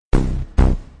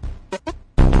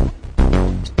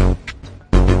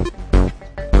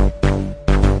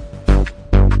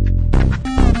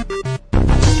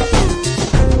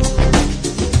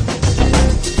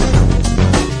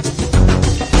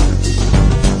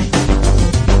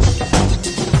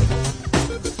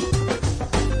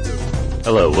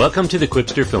Hello, welcome to the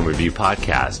Quipster Film Review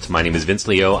Podcast. My name is Vince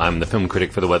Leo. I'm the film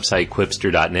critic for the website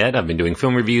Quipster.net. I've been doing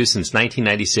film reviews since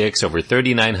 1996, over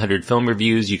 3,900 film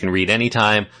reviews you can read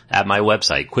anytime at my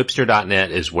website.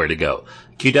 Quipster.net is where to go.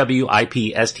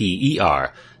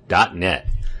 QWIPSTER.net.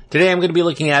 Today I'm going to be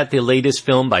looking at the latest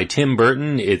film by Tim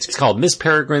Burton. It's called Miss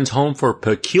Peregrine's Home for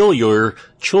Peculiar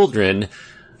Children.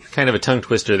 Kind of a tongue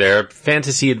twister there.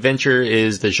 Fantasy adventure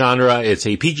is the genre. It's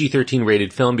a PG-13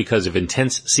 rated film because of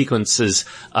intense sequences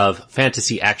of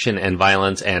fantasy action and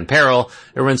violence and peril.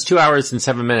 It runs 2 hours and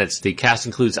 7 minutes. The cast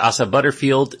includes Asa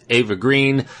Butterfield, Ava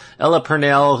Green, Ella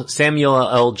Purnell, Samuel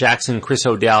L. Jackson, Chris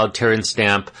O'Dowd, Terrence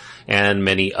Stamp, and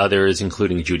many others,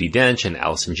 including Judi Dench and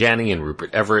Allison Janney and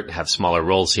Rupert Everett, have smaller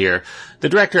roles here. The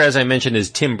director, as I mentioned, is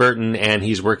Tim Burton, and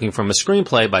he's working from a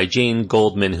screenplay by Jane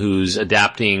Goldman, who's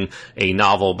adapting a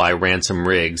novel by Ransom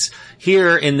Riggs.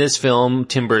 Here in this film,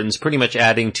 Tim Burton's pretty much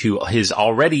adding to his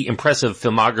already impressive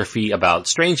filmography about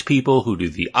strange people who do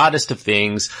the oddest of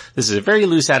things. This is a very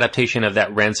loose adaptation of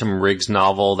that Ransom Riggs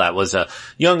novel. That was a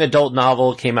young adult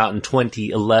novel, came out in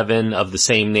 2011 of the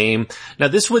same name. Now,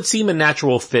 this would seem a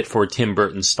natural fit for Tim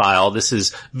Burton's style. This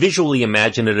is visually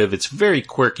imaginative. It's very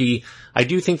quirky. I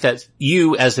do think that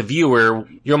you, as a viewer,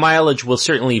 your mileage will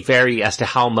certainly vary as to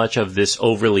how much of this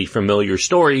overly familiar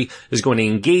story is going to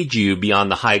engage you beyond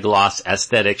the high-gloss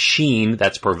aesthetic sheen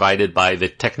that's provided by the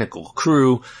technical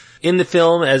crew. In the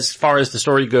film, as far as the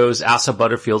story goes, Asa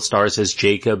Butterfield stars as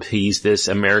Jacob. He's this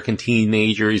American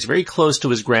teenager. He's very close to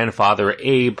his grandfather,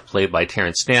 Abe, played by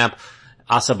Terrence Stamp.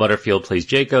 Asa Butterfield plays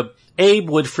Jacob. Abe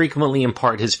would frequently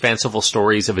impart his fanciful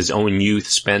stories of his own youth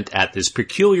spent at this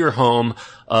peculiar home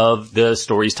of the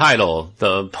story's title.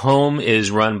 The home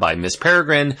is run by Miss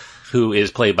Peregrine, who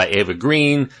is played by Ava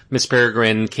Green. Miss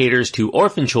Peregrine caters to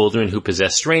orphan children who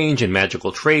possess strange and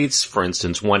magical traits. For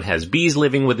instance, one has bees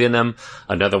living within them.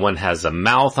 Another one has a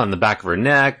mouth on the back of her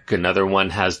neck. Another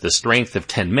one has the strength of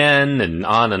 10 men, and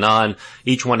on and on.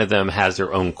 Each one of them has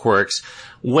their own quirks.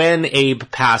 When Abe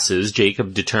passes,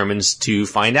 Jacob determines to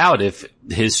find out if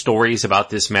his stories about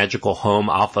this magical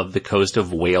home off of the coast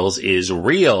of Wales is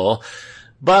real.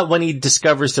 But when he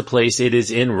discovers the place, it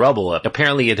is in rubble.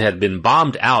 Apparently it had been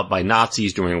bombed out by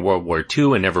Nazis during World War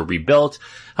II and never rebuilt.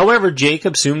 However,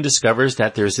 Jacob soon discovers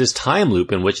that there's this time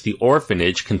loop in which the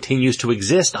orphanage continues to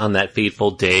exist on that fateful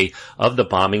day of the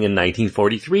bombing in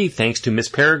 1943, thanks to Miss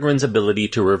Peregrine's ability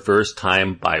to reverse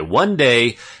time by 1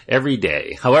 day every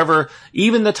day. However,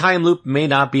 even the time loop may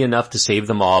not be enough to save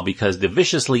them all, because the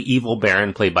viciously evil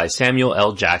Barron, played by Samuel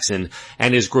L. Jackson,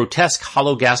 and his grotesque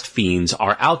Hollowgast fiends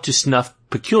are out to snuff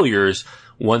peculiars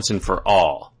once and for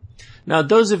all. Now,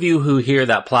 those of you who hear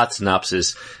that plot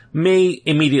synopsis may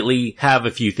immediately have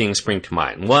a few things spring to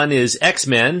mind. One is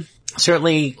X-Men.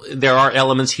 Certainly, there are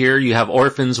elements here. You have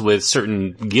orphans with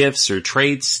certain gifts or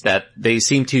traits that they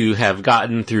seem to have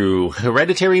gotten through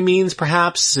hereditary means,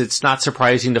 perhaps. It's not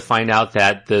surprising to find out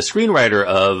that the screenwriter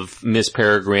of Miss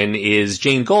Peregrine is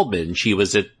Jane Goldman. She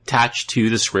was attached to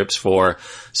the scripts for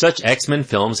such X-Men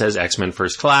films as X-Men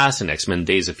First Class and X-Men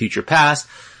Days of Future Past.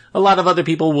 A lot of other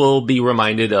people will be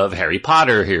reminded of Harry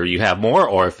Potter. Here you have more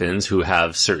orphans who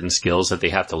have certain skills that they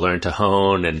have to learn to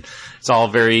hone, and it's all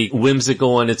very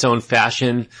whimsical in its own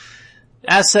fashion.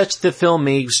 As such, the film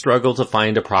may struggle to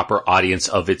find a proper audience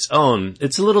of its own.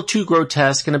 It's a little too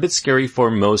grotesque and a bit scary for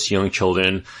most young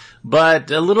children, but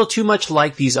a little too much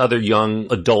like these other young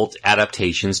adult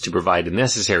adaptations to provide a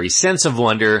necessary sense of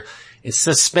wonder. Its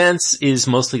suspense is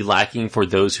mostly lacking for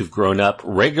those who've grown up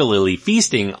regularly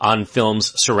feasting on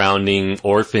films surrounding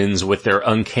orphans with their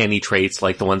uncanny traits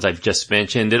like the ones I've just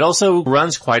mentioned. It also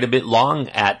runs quite a bit long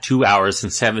at 2 hours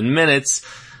and 7 minutes.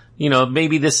 You know,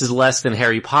 maybe this is less than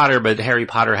Harry Potter, but Harry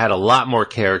Potter had a lot more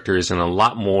characters and a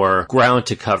lot more ground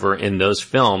to cover in those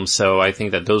films, so I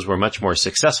think that those were much more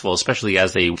successful, especially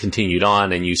as they continued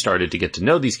on and you started to get to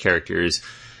know these characters.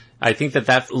 I think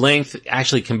that length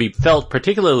actually can be felt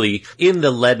particularly in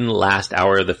the leaden last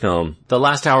hour of the film. The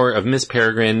last hour of Miss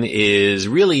Peregrine is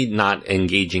really not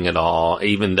engaging at all,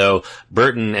 even though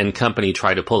Burton and company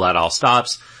try to pull out all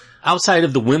stops. Outside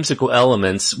of the whimsical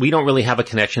elements, we don't really have a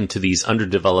connection to these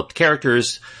underdeveloped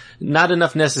characters. Not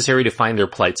enough necessary to find their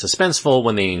plight suspenseful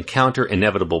when they encounter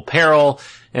inevitable peril,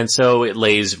 and so it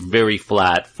lays very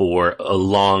flat for a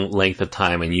long length of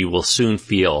time, and you will soon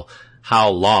feel how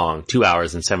long 2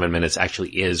 hours and 7 minutes actually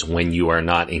is when you are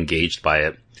not engaged by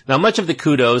it. Now, much of the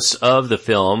kudos of the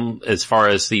film, as far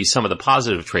as some of the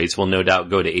positive traits, will no doubt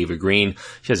go to Ava Green.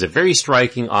 She has a very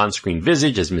striking on-screen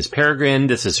visage as Miss Peregrine.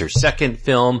 This is her second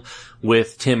film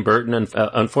with Tim Burton.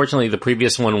 Unfortunately, the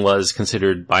previous one was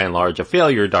considered by and large a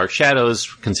failure. Dark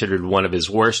Shadows, considered one of his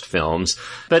worst films.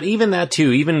 But even that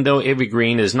too, even though Ava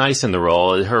Green is nice in the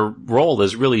role, her role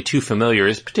is really too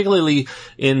familiar, particularly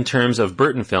in terms of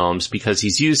Burton films, because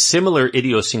he's used similar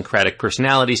idiosyncratic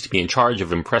personalities to be in charge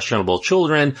of impressionable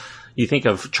children. You think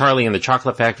of Charlie and the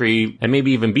Chocolate Factory, and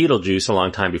maybe even Beetlejuice a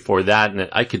long time before that, and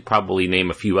I could probably name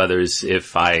a few others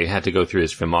if I had to go through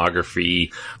his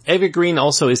filmography. Ava Green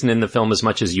also isn't in the film as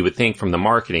much as you would think from the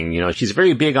marketing. You know, she's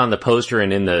very big on the poster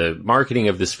and in the marketing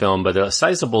of this film, but a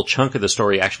sizable chunk of the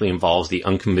story actually involves the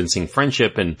unconvincing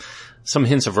friendship and some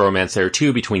hints of romance there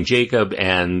too between Jacob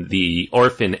and the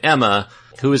orphan Emma,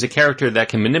 who is a character that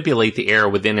can manipulate the air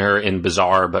within her in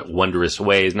bizarre but wondrous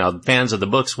ways. Now, fans of the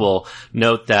books will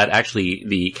note that actually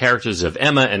the characters of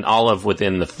Emma and Olive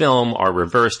within the film are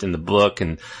reversed in the book,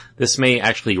 and this may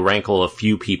actually rankle a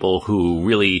few people who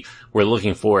really were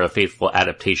looking for a faithful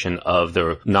adaptation of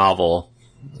the novel.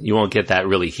 You won't get that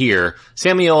really here.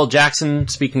 Samuel L. Jackson,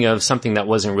 speaking of something that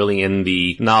wasn't really in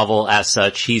the novel as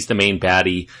such, he's the main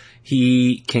baddie.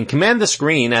 He can command the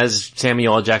screen, as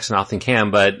Samuel L. Jackson often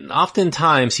can, but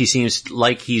oftentimes he seems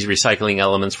like he's recycling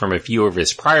elements from a few of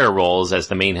his prior roles as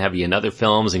the main heavy in other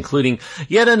films, including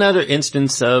yet another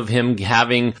instance of him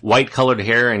having white-colored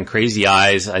hair and crazy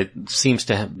eyes. It seems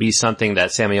to be something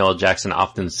that Samuel L. Jackson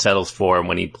often settles for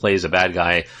when he plays a bad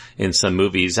guy in some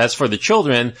movies. As for the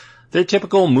children, they're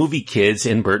typical movie kids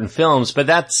in Burton films, but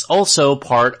that's also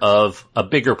part of a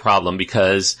bigger problem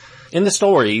because in the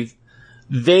story,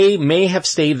 they may have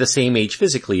stayed the same age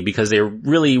physically because they're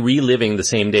really reliving the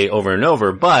same day over and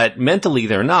over, but mentally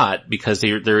they're not because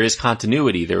there is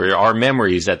continuity. There are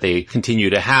memories that they continue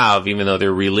to have even though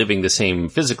they're reliving the same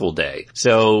physical day.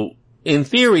 So in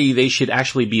theory, they should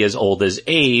actually be as old as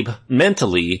Abe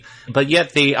mentally, but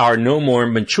yet they are no more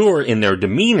mature in their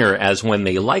demeanor as when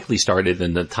they likely started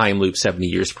in the time loop 70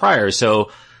 years prior.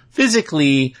 So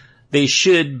physically, they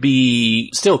should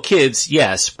be still kids,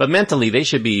 yes, but mentally they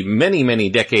should be many, many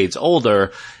decades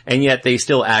older, and yet they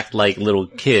still act like little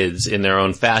kids in their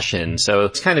own fashion. So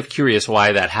it's kind of curious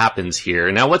why that happens here.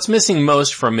 Now, what's missing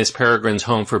most from Miss Peregrine's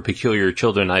Home for Peculiar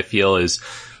Children, I feel, is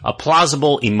a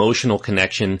plausible emotional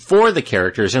connection for the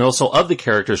characters and also of the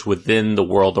characters within the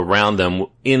world around them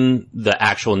in the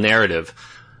actual narrative.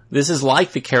 This is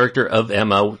like the character of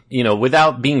Emma, you know,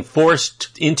 without being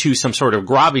forced into some sort of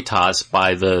gravitas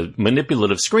by the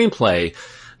manipulative screenplay,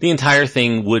 the entire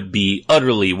thing would be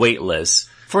utterly weightless.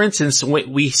 For instance,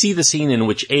 we see the scene in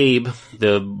which Abe,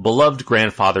 the beloved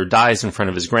grandfather, dies in front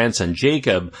of his grandson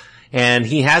Jacob, and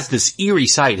he has this eerie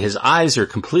sight. His eyes are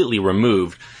completely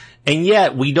removed. And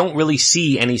yet, we don't really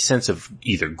see any sense of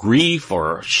either grief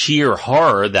or sheer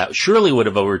horror that surely would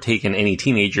have overtaken any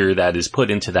teenager that is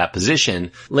put into that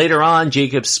position. Later on,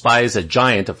 Jacob spies a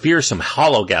giant, a fearsome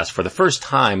Hollowgast for the first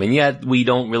time, and yet we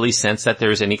don't really sense that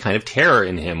there's any kind of terror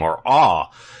in him or awe.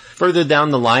 Further down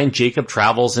the line, Jacob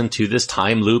travels into this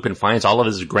time loop and finds all of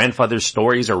his grandfather's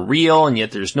stories are real, and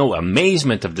yet there's no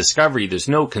amazement of discovery. There's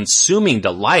no consuming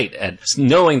delight at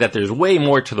knowing that there's way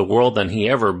more to the world than he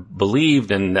ever believed,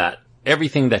 and that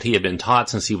everything that he had been taught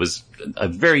since he was a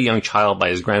very young child by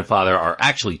his grandfather are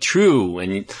actually true.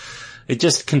 And it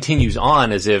just continues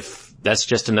on as if that's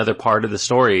just another part of the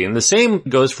story. And the same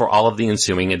goes for all of the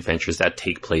ensuing adventures that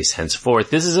take place henceforth.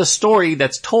 This is a story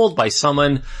that's told by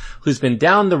someone who's been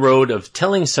down the road of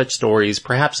telling such stories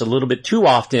perhaps a little bit too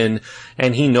often,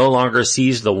 and he no longer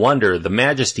sees the wonder, the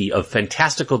majesty of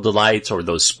fantastical delights or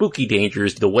those spooky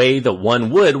dangers the way that one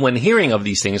would when hearing of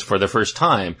these things for the first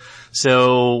time.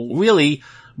 So really,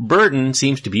 Burton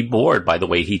seems to be bored by the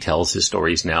way he tells his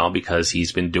stories now because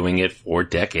he's been doing it for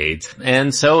decades.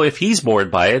 And so if he's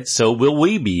bored by it, so will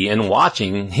we be in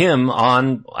watching him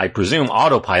on, I presume,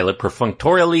 autopilot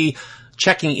perfunctorily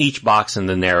checking each box in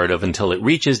the narrative until it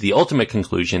reaches the ultimate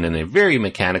conclusion in a very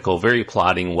mechanical, very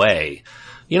plodding way.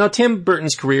 You know, Tim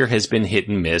Burton's career has been hit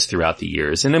and miss throughout the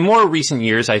years, and in more recent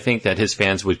years, I think that his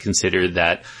fans would consider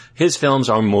that his films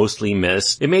are mostly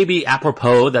missed. It may be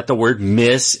apropos that the word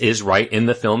miss is right in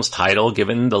the film's title,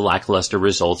 given the lackluster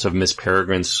results of Miss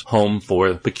Peregrine's Home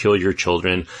for Peculiar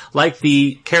Children. Like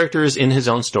the characters in his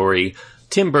own story,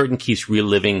 Tim Burton keeps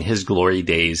reliving his glory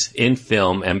days in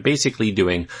film and basically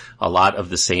doing a lot of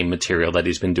the same material that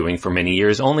he's been doing for many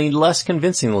years, only less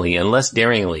convincingly and less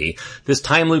daringly. This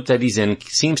time loop that he's in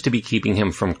seems to be keeping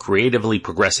him from creatively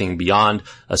progressing beyond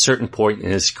a certain point in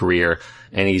his career,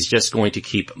 and he's just going to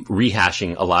keep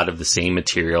rehashing a lot of the same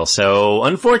material. So,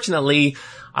 unfortunately,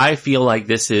 I feel like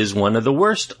this is one of the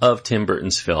worst of Tim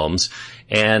Burton's films,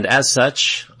 and as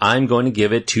such, I'm going to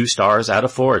give it 2 stars out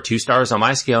of 4. 2 stars on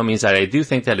my scale means that I do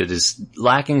think that it is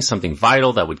lacking something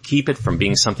vital that would keep it from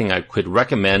being something I could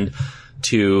recommend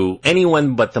to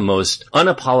anyone but the most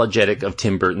unapologetic of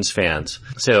Tim Burton's fans.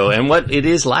 So, and what it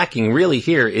is lacking really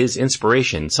here is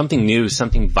inspiration. Something new,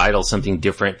 something vital, something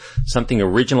different, something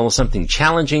original, something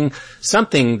challenging,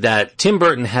 something that Tim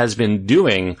Burton has been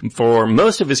doing for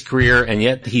most of his career, and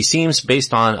yet he seems,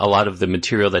 based on a lot of the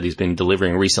material that he's been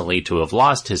delivering recently, to have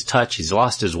lost his touch, he's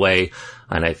lost his way.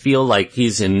 And I feel like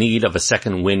he's in need of a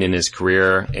second win in his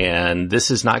career, and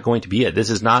this is not going to be it. This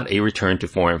is not a return to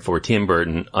form for Tim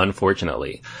Burton,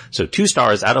 unfortunately. So 2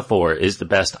 stars out of 4 is the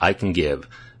best I can give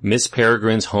Miss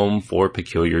Peregrine's Home for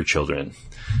Peculiar Children.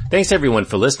 Thanks everyone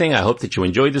for listening. I hope that you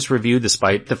enjoyed this review,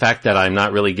 despite the fact that I'm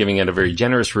not really giving it a very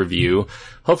generous review.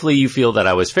 Hopefully you feel that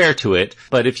I was fair to it,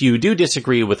 but if you do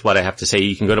disagree with what I have to say,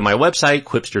 you can go to my website,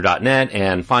 quipster.net,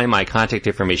 and find my contact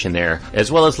information there, as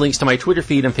well as links to my Twitter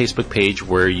feed and Facebook page,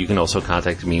 where you can also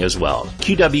contact me as well.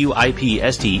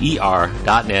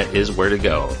 QWIPSTER.net is where to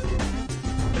go.